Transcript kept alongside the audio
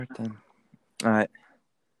Then. All right.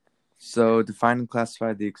 So, define and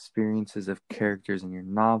classify the experiences of characters in your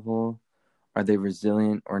novel. Are they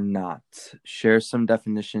resilient or not? Share some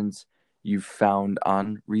definitions you found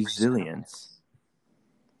on resilience.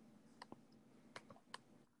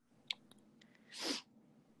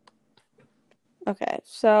 Okay,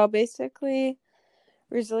 so basically,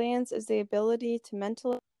 resilience is the ability to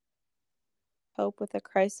mentally cope with a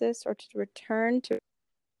crisis or to return to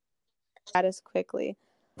status quickly.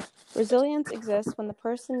 Resilience exists when the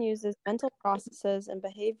person uses mental processes and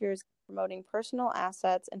behaviors promoting personal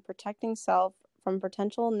assets and protecting self from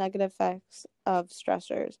potential negative effects of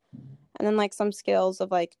stressors. And then some skills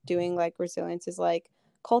of doing resilience is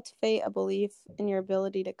cultivate a belief in your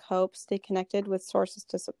ability to cope, stay connected with sources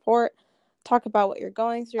to support, talk about what you're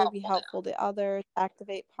going through, be helpful to others,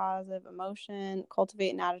 activate positive emotion,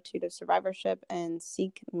 cultivate an attitude of survivorship, and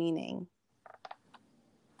seek meaning.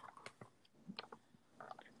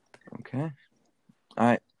 Okay. All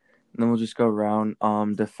right. And then we'll just go around.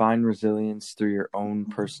 Define resilience through your own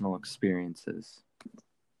personal experiences.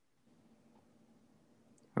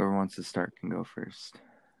 Whoever wants to start can go first.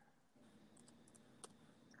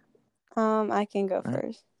 I can go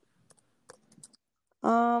first.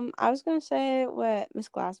 I was gonna say what Miss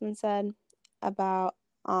Glassman said about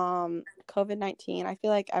COVID-19. I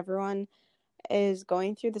feel like everyone is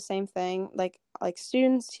going through the same thing, like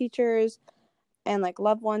students, teachers, and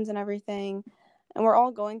loved ones and everything. And we're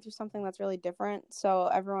all going through something that's really different. So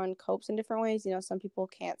everyone copes in different ways. Some people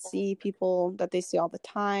can't see people that they see all the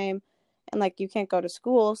time. And you can't go to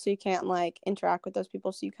school, so you can't interact with those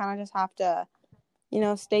people. So you kind of just have to,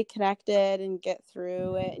 stay connected and get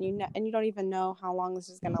through it. And you don't even know how long this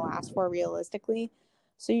is going to last for realistically.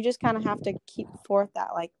 So you just kind of have to keep forth that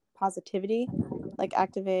positivity,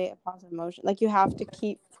 activate a positive emotion. You have to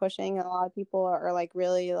keep pushing. And a lot of people are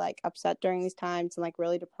really upset during these times and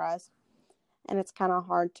really depressed. And it's kind of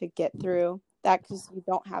hard to get through that because you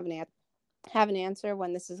don't have an answer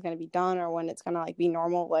when this is going to be done or when it's going to be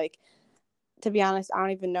normal. To be honest, I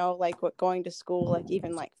don't even know what going to school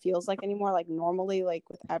even feels like anymore. Normally with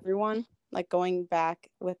everyone, going back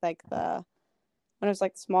with when it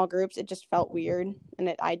was small groups, it just felt weird, and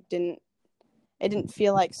it didn't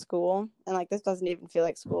feel like school, and this doesn't even feel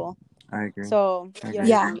like school. I agree. So you don't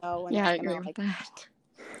even know when I it's agree gonna with that.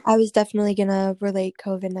 I was definitely gonna relate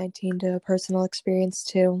COVID-19 to a personal experience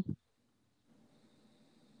too.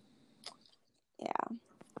 Yeah,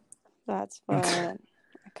 that's what I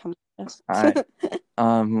come with. All right.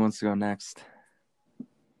 Who wants to go next?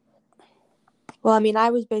 Well, I mean, I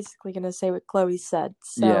was basically gonna say what Chloe said.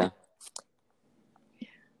 So Yeah.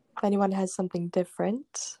 If anyone has something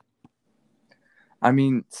different. I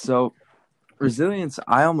mean, so resilience,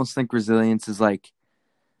 I almost think resilience is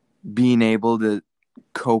being able to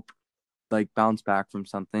cope, bounce back from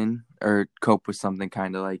something or cope with something,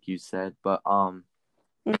 kind of like you said. But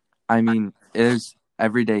I mean, there's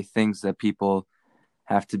everyday things that people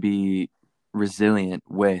have to be resilient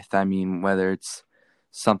with. I mean, whether it's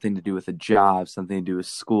something to do with a job, something to do with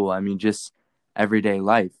school, I mean, just everyday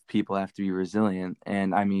life, people have to be resilient.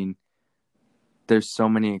 And I mean, there's so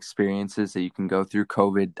many experiences that you can go through,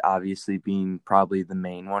 COVID obviously being probably the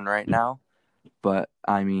main one right now. But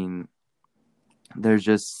I mean,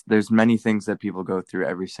 there's many things that people go through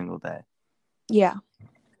every single day. Yeah.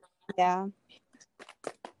 Yeah,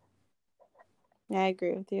 I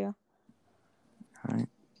agree with you. All right.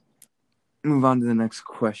 Move on to the next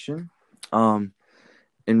question.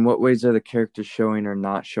 In what ways are the characters showing or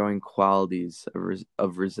not showing qualities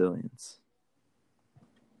of resilience?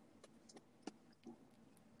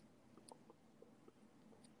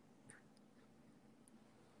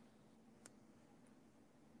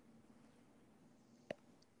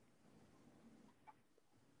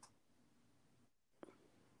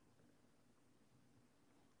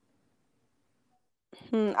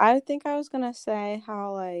 I think I was gonna say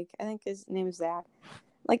how I think his name is Zach.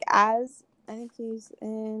 As I think he's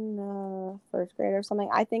in first grade or something.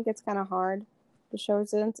 I think it's kind of hard to show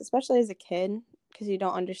resilience, especially as a kid, because you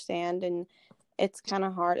don't understand, and it's kind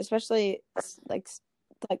of hard, especially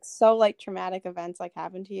so traumatic events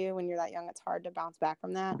happen to you when you're that young. It's hard to bounce back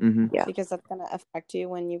from that because that's gonna affect you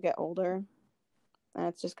when you get older. And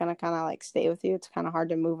it's just gonna kind of stay with you. It's kind of hard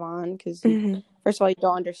to move on because first of all, you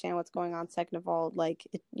don't understand what's going on. Second of all,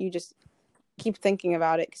 you just keep thinking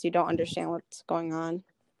about it because you don't understand what's going on.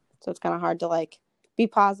 So it's kind of hard to be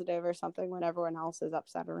positive or something when everyone else is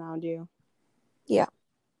upset around you. Yeah.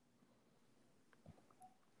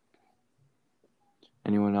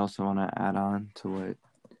 Anyone else want to add on to what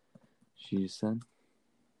she said?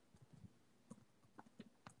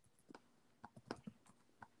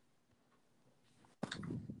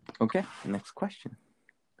 Okay, next question.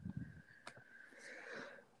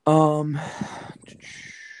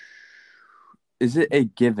 Is it a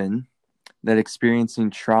given that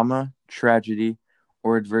experiencing trauma, tragedy,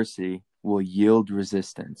 or adversity will yield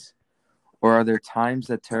resistance? Or are there times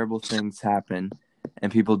that terrible things happen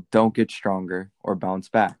and people don't get stronger or bounce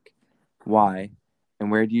back? Why? And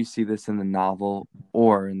where do you see this in the novel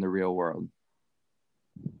or in the real world?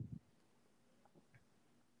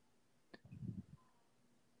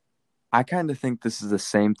 I kind of think this is the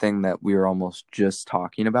same thing that we were almost just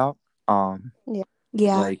talking about.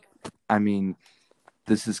 Yeah. Like, I mean,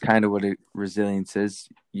 this is kind of what resilience is.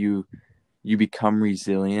 You become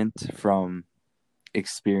resilient from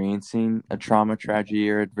experiencing a trauma, tragedy,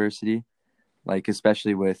 or adversity. Like,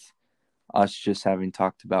 especially with us just having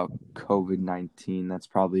talked about COVID-19, that's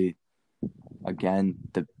probably, again,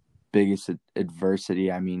 the biggest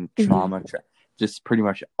adversity. I mean, trauma, just pretty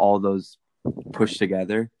much all those pushed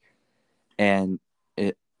together. And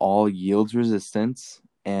it all yields resistance.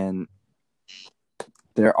 And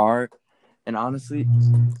and honestly,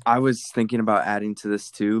 I was thinking about adding to this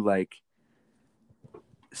too, like,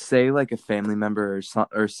 say like a family member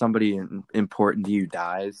or somebody important to you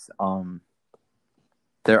dies.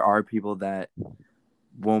 There are people that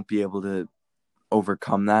won't be able to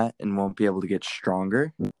overcome that and won't be able to get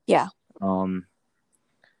stronger. Yeah.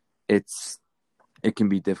 It can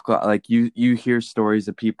be difficult. Like you hear stories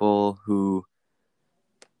of people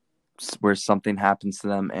where something happens to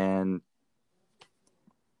them and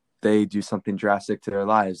they do something drastic to their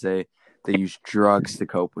lives. They use drugs to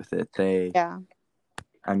cope with it.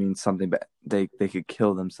 I mean, something bad. They could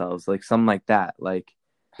kill themselves, like something like that. Like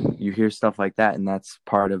you hear stuff like that, and that's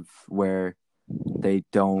part of where they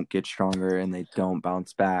don't get stronger and they don't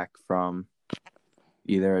bounce back from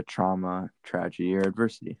either a trauma, tragedy, or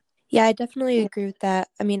adversity. Yeah, I definitely agree with that.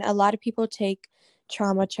 I mean, a lot of people take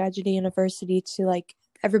trauma, tragedy, and adversity to like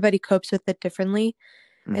everybody copes with it differently.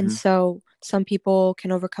 Mm-hmm. And so some people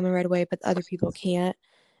can overcome it right away, but other people can't.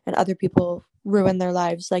 And other people ruin their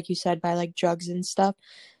lives, like you said, by like drugs and stuff.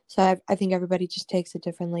 So I think everybody just takes it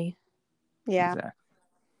differently. Yeah. Exactly.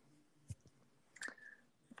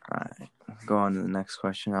 All right. Go on to the next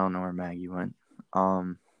question. I don't know where Maggie went.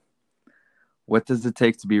 What does it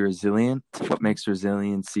take to be resilient? What makes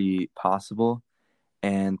resiliency possible?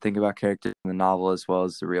 And think about characters in the novel as well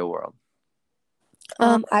as the real world.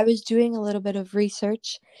 I was doing a little bit of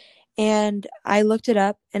research and I looked it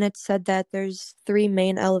up and it said that there's 3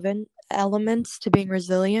 main elements to being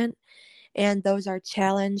resilient, and those are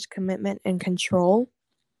challenge, commitment, and control.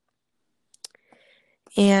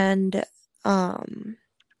 And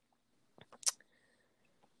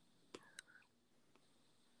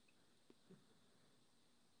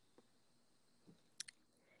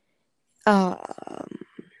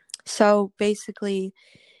so basically,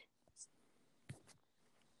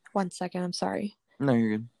 one second, I'm sorry. No,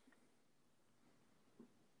 you're good.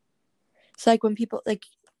 So like when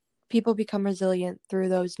people become resilient through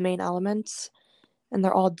those main elements, and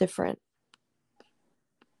they're all different.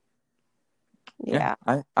 Yeah.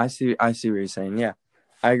 I see what you're saying. Yeah.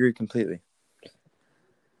 I agree completely.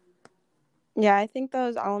 Yeah, I think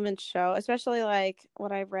those elements show, especially like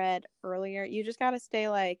what I read earlier, you just got to stay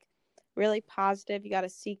like really positive. You got to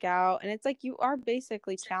seek out, and it's like you are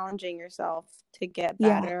basically challenging yourself to get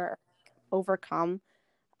better, overcome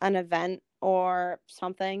an event or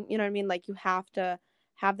something. You know what I mean? Like you have to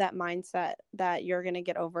have that mindset that you're going to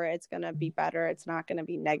get over it. It's going to be better. It's not going to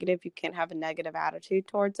be negative. You can't have a negative attitude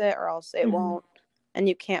towards it or else it won't, and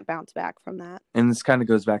you can't bounce back from that. And this kind of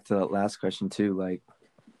goes back to that last question too. Like,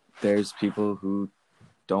 there's people who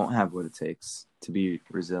don't have what it takes to be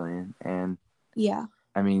resilient. And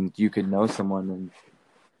I mean, you could know someone and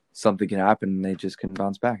something can happen and they just can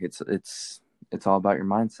bounce back. It's all about your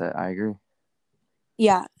mindset. I agree.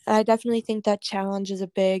 Yeah, I definitely think that challenge is a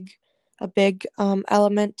big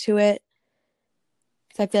element to it.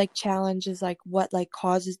 Because I feel like challenge is like what like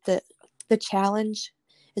causes the challenge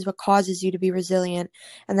is what causes you to be resilient,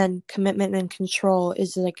 and then commitment and control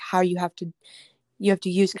is like how you have to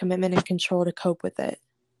use commitment and control to cope with it.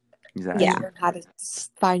 Exactly. Yeah, learn how to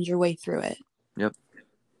find your way through it. Yep,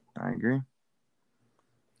 I agree.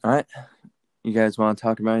 All right, you guys want to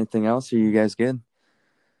talk about anything else? Or are you guys good?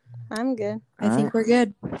 I'm good. I think we're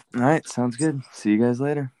good. All right, sounds good. See you guys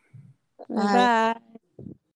later. Bye.